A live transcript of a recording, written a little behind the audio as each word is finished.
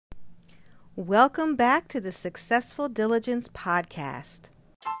Welcome back to the Successful Diligence podcast.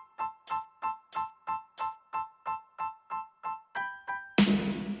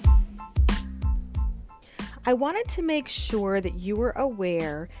 I wanted to make sure that you were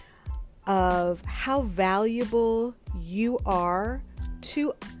aware of how valuable you are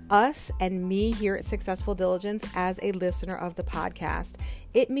to us and me here at Successful Diligence as a listener of the podcast.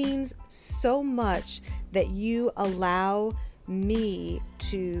 It means so much that you allow me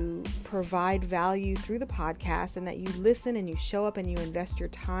to provide value through the podcast and that you listen and you show up and you invest your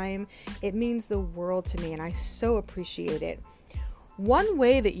time. It means the world to me and I so appreciate it. One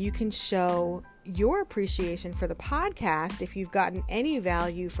way that you can show your appreciation for the podcast, if you've gotten any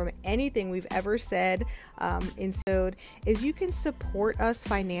value from anything we've ever said is you can support us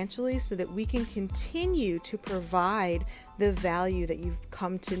financially so that we can continue to provide the value that you've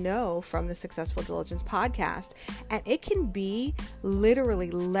come to know from the Successful Diligence podcast. And it can be literally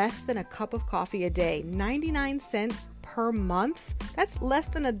less than a cup of coffee a day, 99 cents per month. That's less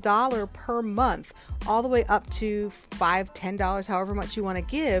than $1 per month, all the way up to $5, $10, however much you want to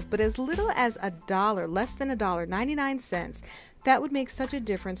give. But as little as $1, less than $1, 99 cents, that would make such a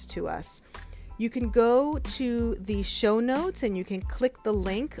difference to us. You can go to the show notes and you can click the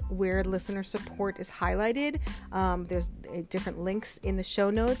link where listener support is highlighted. There's different links in the show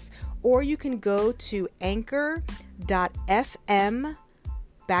notes, or you can go to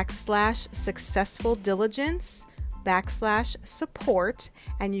anchor.fm/successful diligence/support,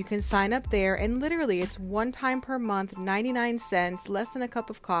 and you can sign up there, and literally it's one time per month, 99 cents, less than a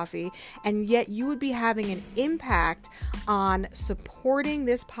cup of coffee, and yet you would be having an impact on supporting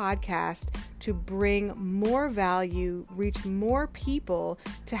this podcast to bring more value, reach more people,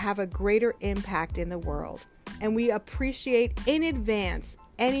 to have a greater impact in the world. And we appreciate in advance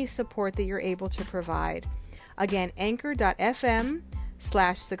any support that you're able to provide. Again,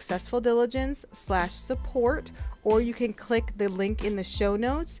 anchor.fm/successful diligence/support, or you can click the link in the show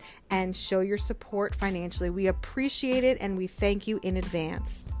notes and show your support financially. We appreciate it and we thank you in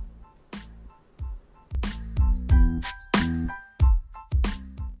advance.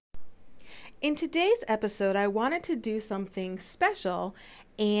 In today's episode, I wanted to do something special,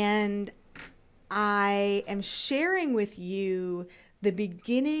 and I am sharing with you the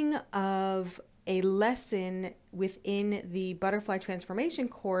beginning of a lesson within the Butterfly Transformation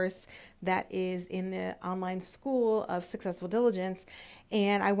course that is in the online school of Successful Diligence.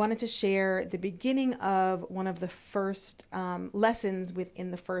 And I wanted to share the beginning of one of the first lessons within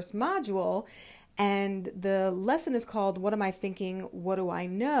the first module. And the lesson is called, What Am I Thinking? What Do I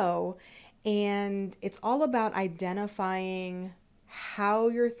Know? And it's all about identifying how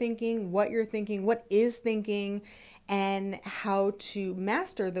you're thinking, what is thinking, and how to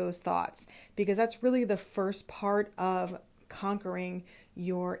master those thoughts, because that's really the first part of conquering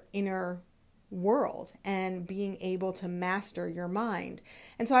your inner world and being able to master your mind.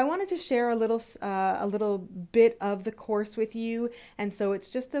 And so I wanted to share a little bit of the course with you. And so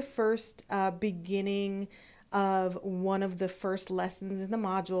it's just the first beginning of one of the first lessons in the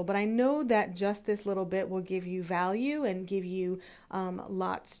module, but I know that just this little bit will give you value and give you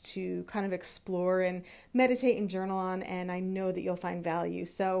lots to kind of explore and meditate and journal on, and I know that you'll find value.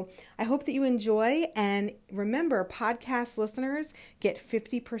 So I hope that you enjoy, and remember, podcast listeners get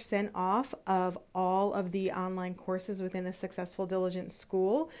 50% off of all of the online courses within the Successful Diligence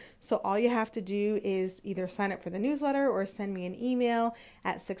School. So all you have to do is either sign up for the newsletter or send me an email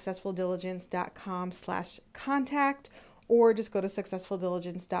at successfuldiligence.com/contact, or just go to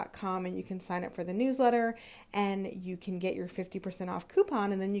successfuldiligence.com and you can sign up for the newsletter and you can get your 50% off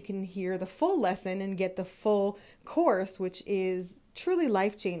coupon, and then you can hear the full lesson and get the full course, which is truly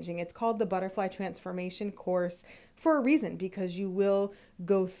life-changing. It's called the Butterfly Transformation course for a reason, because you will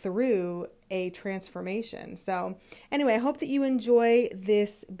go through a transformation. So anyway, I hope that you enjoy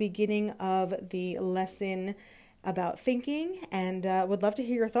this beginning of the lesson about thinking, and would love to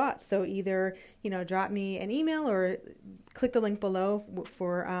hear your thoughts. So either, drop me an email or click the link below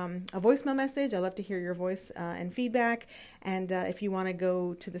for a voicemail message. I love to hear your voice and feedback. And if you want to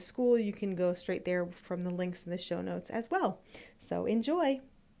go to the school, you can go straight there from the links in the show notes as well. So enjoy.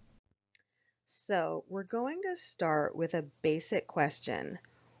 So we're going to start with a basic question.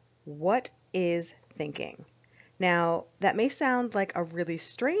 What is thinking? Now, that may sound like a really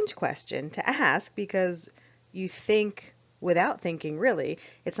strange question to ask, because you think without thinking, really.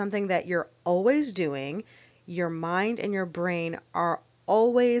 It's something that you're always doing. Your mind and your brain are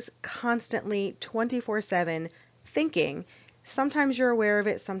always constantly 24/7 thinking. Sometimes you're aware of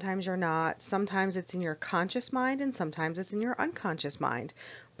it, sometimes you're not. Sometimes it's in your conscious mind and sometimes it's in your unconscious mind.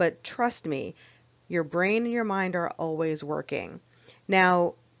 But trust me, your brain and your mind are always working.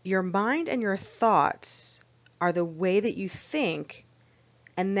 Now, your mind and your thoughts are the way that you think,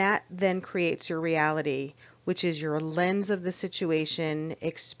 and that then creates your reality, which is your lens of the situation,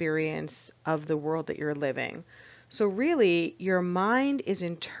 experience of the world that you're living. So really, your mind is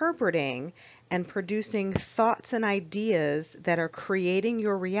interpreting and producing thoughts and ideas that are creating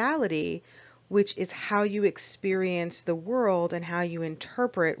your reality, which is how you experience the world and how you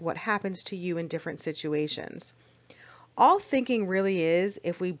interpret what happens to you in different situations. All thinking really is,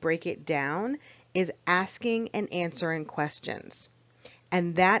 if we break it down, is asking and answering questions.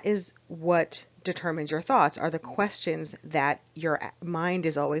 And that is what determines your thoughts, are the questions that your mind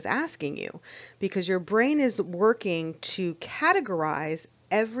is always asking you, because your brain is working to categorize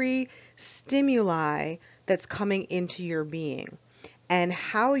every stimuli that's coming into your being. And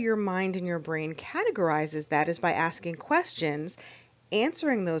how your mind and your brain categorizes that is by asking questions,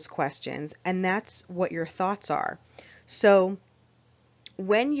 answering those questions, and that's what your thoughts are. So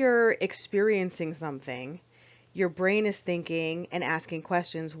when you're experiencing something, your brain is thinking and asking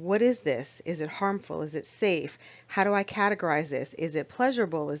questions. What is this? Is it harmful? Is it safe? How do I categorize this? Is it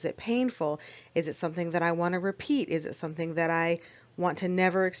pleasurable? Is it painful? Is it something that I want to repeat? Is it something that I want to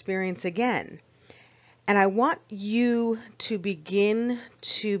never experience again? And I want you to begin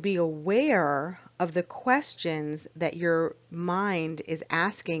to be aware of the questions that your mind is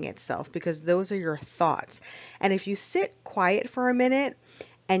asking itself, because those are your thoughts. And if you sit quiet for a minute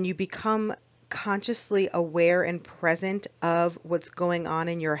and you become consciously aware and present of what's going on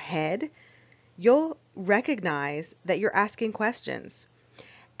in your head, you'll recognize that you're asking questions.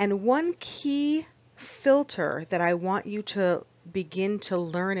 And one key filter that I want you to begin to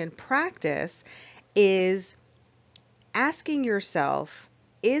learn and practice is asking yourself,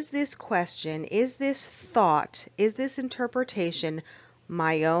 is this question, is this thought, is this interpretation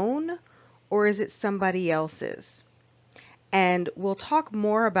my own, or is it somebody else's? And we'll talk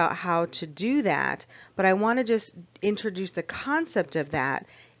more about how to do that, but I want to just introduce the concept of that.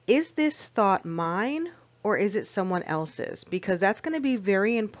 Is this thought mine, or is it someone else's? Because that's going to be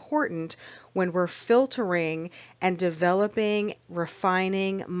very important when we're filtering and developing,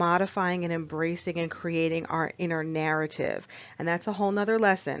 refining, modifying, and embracing and creating our inner narrative. And that's a whole nother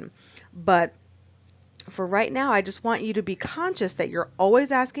lesson. But for right now, I just want you to be conscious that you're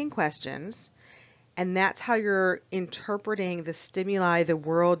always asking questions. And that's how you're interpreting the stimuli, the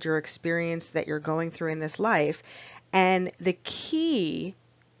world, your experience that you're going through in this life. And the key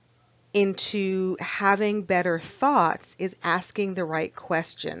into having better thoughts is asking the right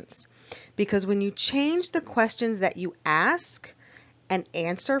questions. Because when you change the questions that you ask and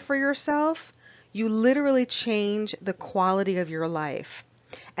answer for yourself, you literally change the quality of your life.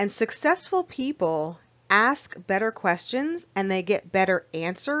 And successful people ask better questions and they get better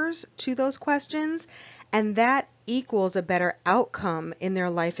answers to those questions, and that equals a better outcome in their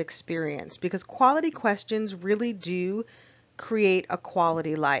life experience, because quality questions really do create a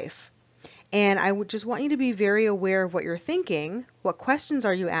quality life. And I would just want you to be very aware of what you're thinking. What questions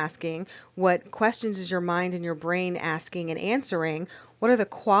are you asking? What questions is your mind and your brain asking and answering? What are the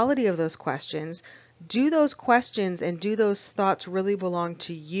quality of those questions? Do those questions and do those thoughts really belong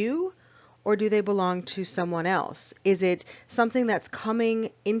to you, or do they belong to someone else? Is it something that's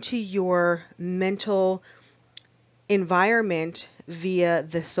coming into your mental environment via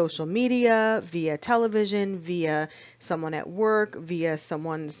the social media, via television, via someone at work, via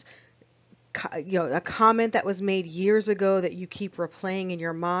someone's a comment that was made years ago that you keep replaying in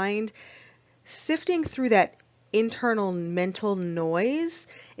your mind? Sifting through that internal mental noise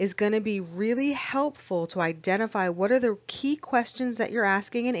is going to be really helpful to identify what are the key questions that you're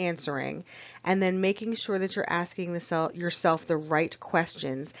asking and answering, and then making sure that you're asking yourself the right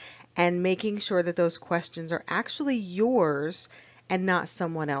questions, and making sure that those questions are actually yours and not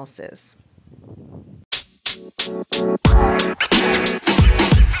someone else's.